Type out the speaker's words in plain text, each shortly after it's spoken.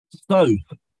So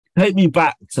take me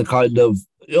back to kind of,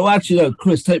 oh, actually, no,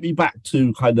 Chris, take me back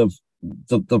to kind of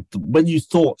when you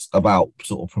thought about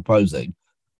sort of proposing.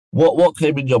 What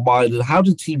came in your mind, and how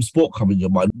did team sport come in your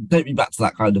mind? Take me back to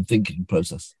that kind of thinking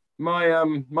process.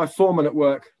 My foreman at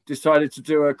work decided to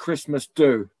do a Christmas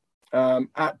do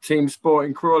at TeamSport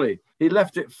in Crawley. He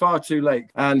left it far too late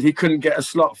and he couldn't get a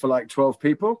slot for like 12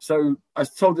 people. So I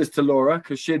told this to Laura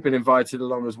because she had been invited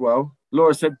along as well.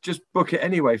 Laura said, just book it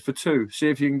anyway for two. See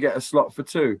if you can get a slot for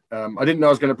two. I didn't know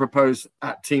I was going to propose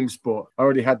at TeamSport. I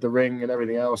already had the ring and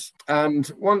everything else. And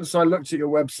once I looked at your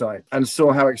website and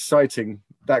saw how exciting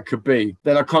that could be,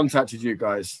 then I contacted you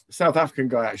guys. South African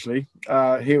guy, actually.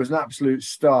 He was an absolute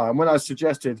star. And when I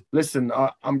suggested, listen,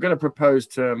 I'm going to propose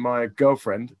to my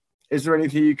girlfriend, is there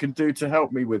anything you can do to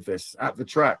help me with this at the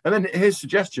track? And then his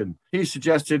suggestion, he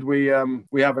suggested we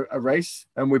have a race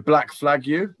and we black flag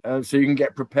you so you can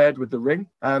get prepared with the ring.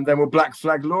 And then we'll black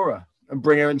flag Laura and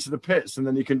bring her into the pits and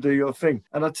then you can do your thing.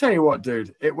 And I'll tell you what,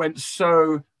 dude, it went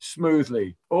so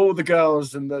smoothly. All the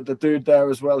girls and the dude there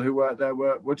as well who worked there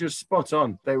were just spot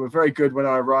on. They were very good when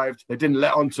I arrived. They didn't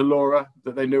let on to Laura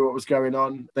that they knew what was going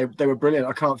on. They were brilliant.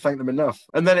 I can't thank them enough.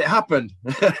 And then it happened,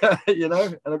 you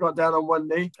know, and I got down on one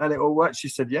knee and it all worked. She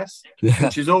said yes,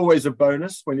 which is always a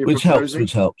bonus when you're proposing.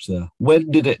 Which helps, yeah.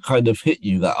 When did it kind of hit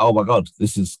you that, oh my God,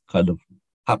 this is kind of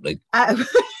happening?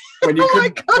 When you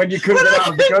couldn't get out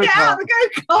of the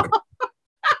go-kart.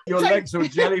 Your legs were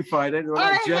jellified anyway.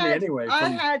 I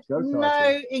had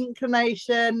no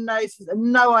inclination,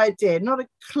 no idea, not a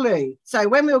clue. So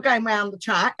when we were going around the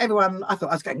track, I thought I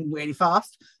was going really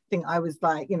fast. I think I was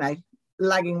like, you know,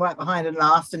 lagging right behind and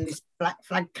last, and this black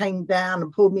flag came down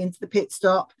and pulled me into the pit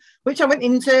stop, which I went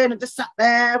into and I just sat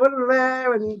there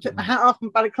and took my hat off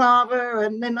and balaclava,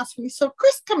 and then I suddenly saw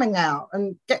Chris coming out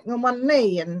and getting on one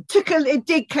knee, and it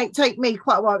did take me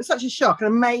quite a while. It was such a shock, an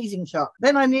amazing shock.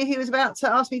 Then I knew he was about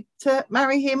to ask me to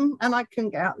marry him and I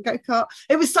couldn't get out the go-kart.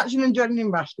 It was such an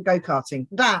adrenaline rush, the go-karting.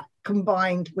 That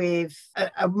combined with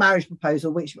a marriage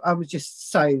proposal, which I was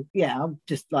just so, I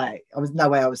was no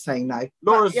way I was saying no.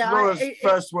 Laura's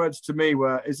first words to me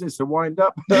were, is this a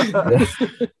wind-up?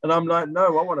 And I'm like,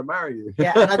 no, I want to marry you.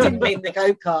 Yeah, and I didn't mean the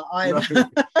go-kart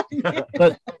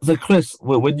either. So Chris,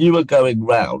 when you were going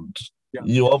round,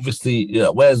 you obviously,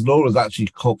 whereas Laura's actually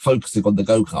focusing on the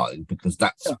go-karting because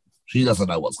she doesn't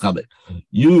know what's coming.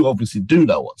 You obviously do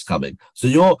know what's coming.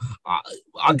 So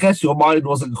I guess your mind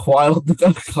wasn't quite on the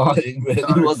go-karting,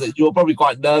 really, was it? You were probably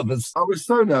quite nervous. I was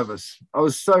so nervous.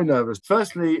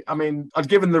 Firstly, I mean, I'd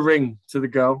given the ring to the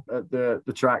girl at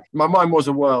the track. My mind was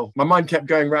a whirl. My mind kept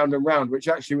going round and round, which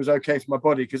actually was okay for my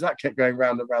body because that kept going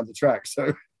round and round the track.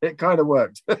 So it kind of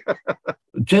worked.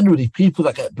 Generally, people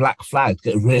that get black flagged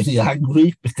get really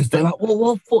angry because they're like,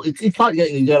 well, it's like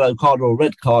getting a yellow card or a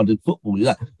red card in football.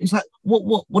 It's like,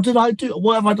 what did I do?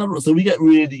 What have I done? So we get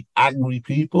really angry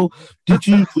people. Did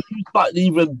you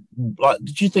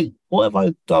think, what have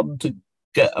I done to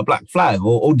get a black flag?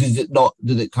 Or did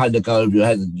it kind of go over your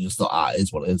head and you just thought, it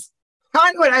is what it is?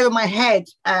 Kind of went over my head,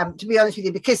 to be honest with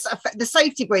you, because the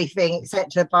safety briefing,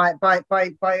 etc., by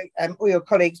all your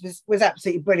colleagues was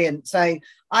absolutely brilliant. So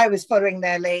I was following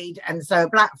their lead, and so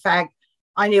black flag.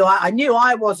 I knew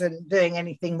I wasn't doing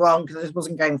anything wrong because I just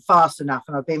wasn't going fast enough,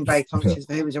 and I've been very conscious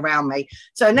of who was around me.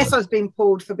 So unless I was being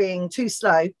pulled for being too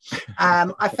slow,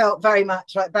 I felt very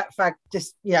much like black flag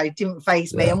just didn't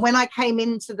faze me. And when I came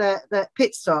into the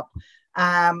pit stop,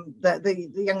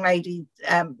 the young lady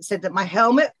said that my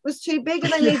helmet was too big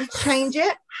and I needed to change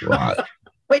it. Right.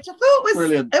 Which I thought was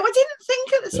brilliant. I didn't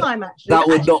think at the time, actually. That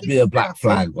would not be a black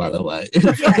flag, by the way.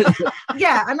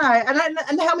 Yeah, I know.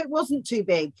 And the helmet wasn't too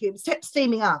big. It was kept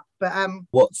steaming up. But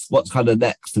what's kind of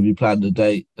next? Have you planned a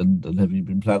date and have you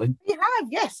been planning? We have,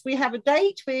 yes. We have a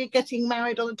date. We're getting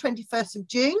married on the 21st of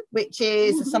June, which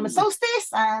is the summer solstice,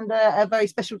 and a very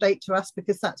special date to us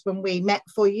because that's when we met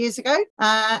 4 years ago.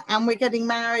 And we're getting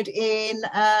married in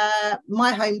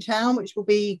my hometown, which will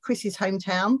be Chris's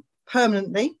hometown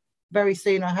permanently. Very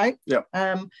soon, I hope. Yeah.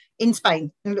 In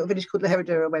Spain, in a little village called La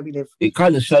Herradura, where we live. It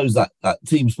kind of shows that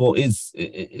team sport is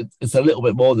it's a little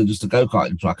bit more than just a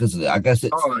go-karting track, isn't it? I guess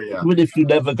it's even if you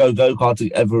never go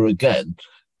go-karting ever again,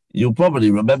 you'll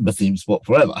probably remember team sport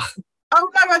forever. Oh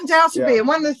no, undoubtedly. Yeah. And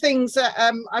one of the things that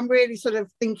I'm really sort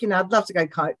of thinking, I'd love to go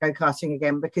karting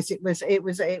again because the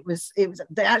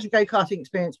actual go karting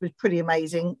experience was pretty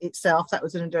amazing itself. That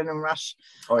was an adrenaline rush.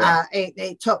 Oh, yeah.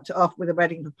 It topped it off with a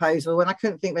wedding proposal, and I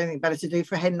couldn't think of anything better to do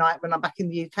for a hen night when I'm back in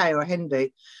the UK or a hen do.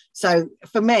 So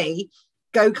for me,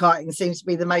 go karting seems to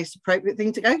be the most appropriate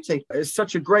thing to go to. It's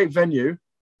such a great venue.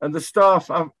 And the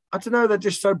staff, I don't know, they're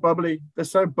just so bubbly. They're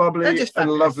so bubbly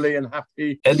and lovely and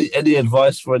happy. Any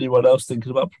advice for anyone else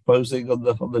thinking about proposing on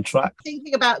the track?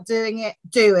 Thinking about doing it,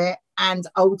 do it. And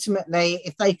ultimately,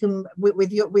 if they can,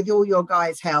 with all your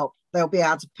guys' help, they'll be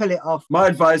able to pull it off. My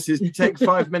advice is take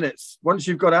 5 minutes. Once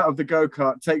you've got out of the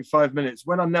go-kart, take 5 minutes.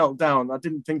 When I knelt down, I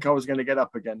didn't think I was going to get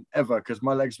up again, ever, because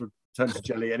my legs would turn to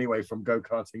jelly anyway from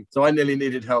go-karting. So I nearly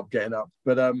needed help getting up.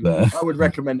 But I would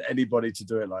recommend anybody to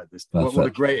do it like this. What a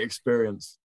great experience.